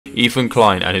Ethan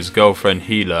Klein and his girlfriend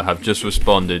Healer have just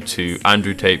responded to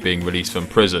Andrew Tate being released from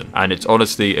prison, and it's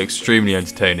honestly extremely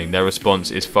entertaining. Their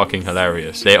response is fucking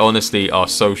hilarious. They honestly are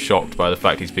so shocked by the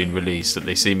fact he's been released that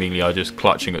they seemingly are just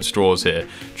clutching at straws here,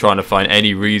 trying to find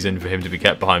any reason for him to be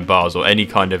kept behind bars or any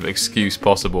kind of excuse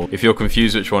possible. If you're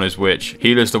confused which one is which,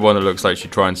 Healer's the one that looks like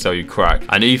she'd try and sell you crack,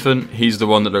 and Ethan, he's the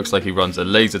one that looks like he runs a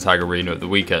laser tag arena at the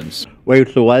weekends. Wait,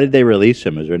 so why did they release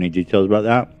him? Is there any details about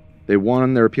that? They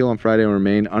won their appeal on Friday and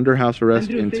remain under house arrest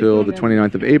until the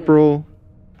 29th of April.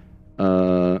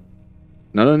 None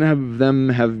of them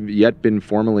have yet been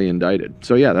formally indicted.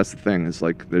 So yeah, that's the thing. It's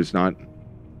like there's not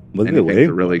anything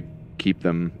to really keep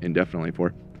them indefinitely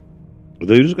for. Are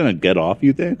they just gonna get off,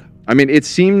 you think? I mean, it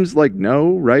seems like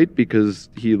no, right? Because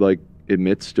he like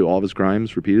admits to all of his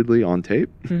crimes repeatedly on tape.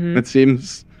 It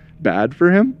seems bad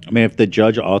for him. I mean, if the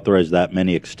judge authorized that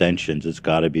many extensions, it's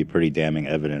got to be pretty damning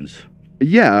evidence.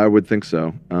 Yeah, I would think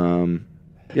so.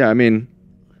 Yeah, I mean,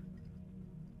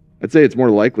 I'd say it's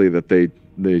more likely that they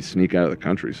sneak out of the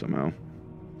country somehow.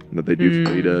 That they do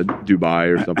flee to Dubai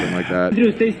or something like that.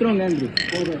 Andrew, stay strong, Andrew.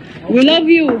 We love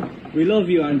you. We love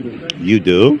you, Andrew. You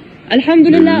do?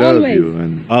 Alhamdulillah,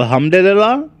 always.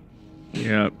 Alhamdulillah?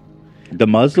 Yeah. The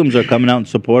Muslims are coming out in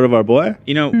support of our boy?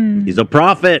 You know, He's a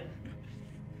prophet.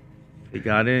 he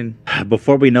got in.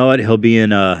 Before we know it, he'll be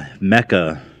in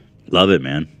Mecca. Love it,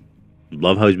 man.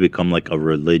 Love how he's become like a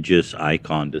religious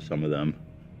icon to some of them.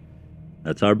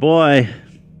 That's our boy.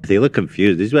 They look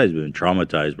confused. These guys have been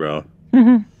traumatized, bro.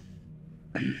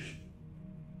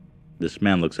 This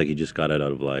man looks like he just got out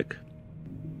of like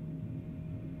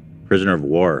prisoner of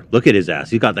war. Look at his ass.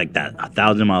 He's got like that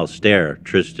 1,000-mile stare,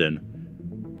 Tristan.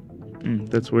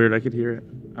 That's weird. I could hear it.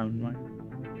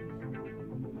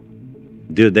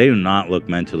 Dude, they do not look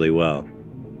mentally well.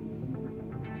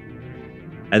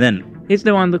 And then He's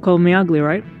the one that called me ugly,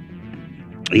 right?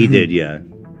 he did, yeah.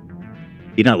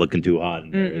 He's not looking too hot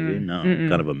in there, is he? No,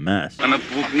 kind of a mess.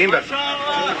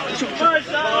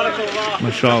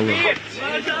 Mashallah.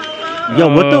 Yo,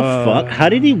 what the fuck? How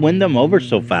did he win them over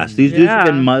so fast? These dudes have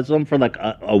been Muslim for like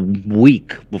a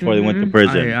week before they went to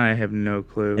prison. I have no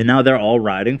clue. And now they're all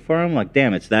riding for him? Like,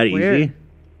 damn, it's that Weird. easy?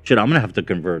 Shit, I'm gonna have to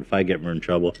convert if I get in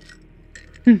trouble.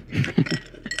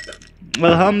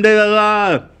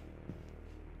 Alhamdulillah!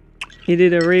 He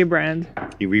did a rebrand.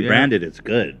 He rebranded, it's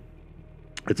good.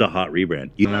 It's a hot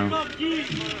rebrand. You know?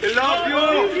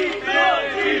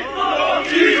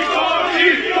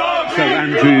 So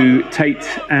Andrew Tate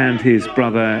and his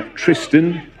brother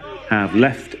Tristan have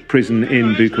left prison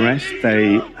in Bucharest.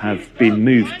 They have been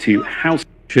moved to house.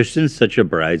 Tristan's such a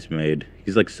bridesmaid.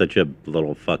 He's like such a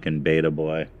little fucking beta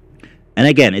boy. And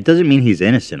again, it doesn't mean he's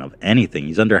innocent of anything.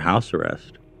 He's under house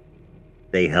arrest.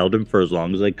 They held him for as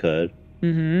long as they could.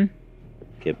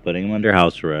 Kept putting him under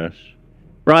house arrest.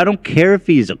 Bro, I don't care if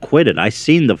he's acquitted. I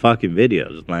seen the fucking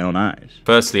videos with my own eyes.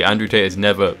 Firstly, Andrew Tate has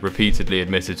never repeatedly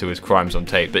admitted to his crimes on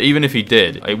tape, but even if he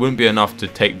did, it wouldn't be enough to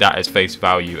take that as face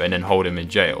value and then hold him in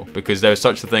jail, because there is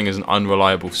such a thing as an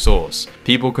unreliable source.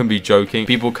 People can be joking,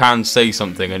 people can say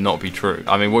something and not be true.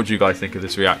 I mean, what do you guys think of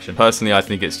this reaction? Personally, I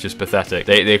think it's just pathetic.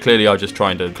 They clearly are just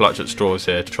trying to clutch at straws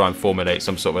here to try and formulate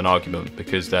some sort of an argument,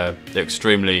 because they're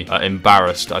extremely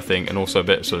embarrassed, I think, and also a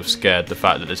bit sort of scared the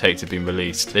fact that the Tates have been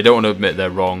released. They don't want to admit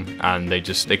they're wrong, and they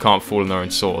can't fall on their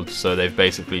own sword, so they've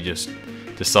basically just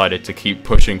decided to keep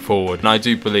pushing forward. And I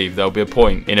do believe there'll be a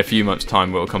point in a few months'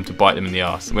 time where it'll come to bite them in the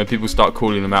ass. When people start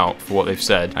calling them out for what they've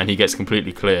said and he gets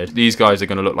completely cleared, these guys are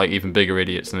going to look like even bigger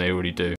idiots than they already do.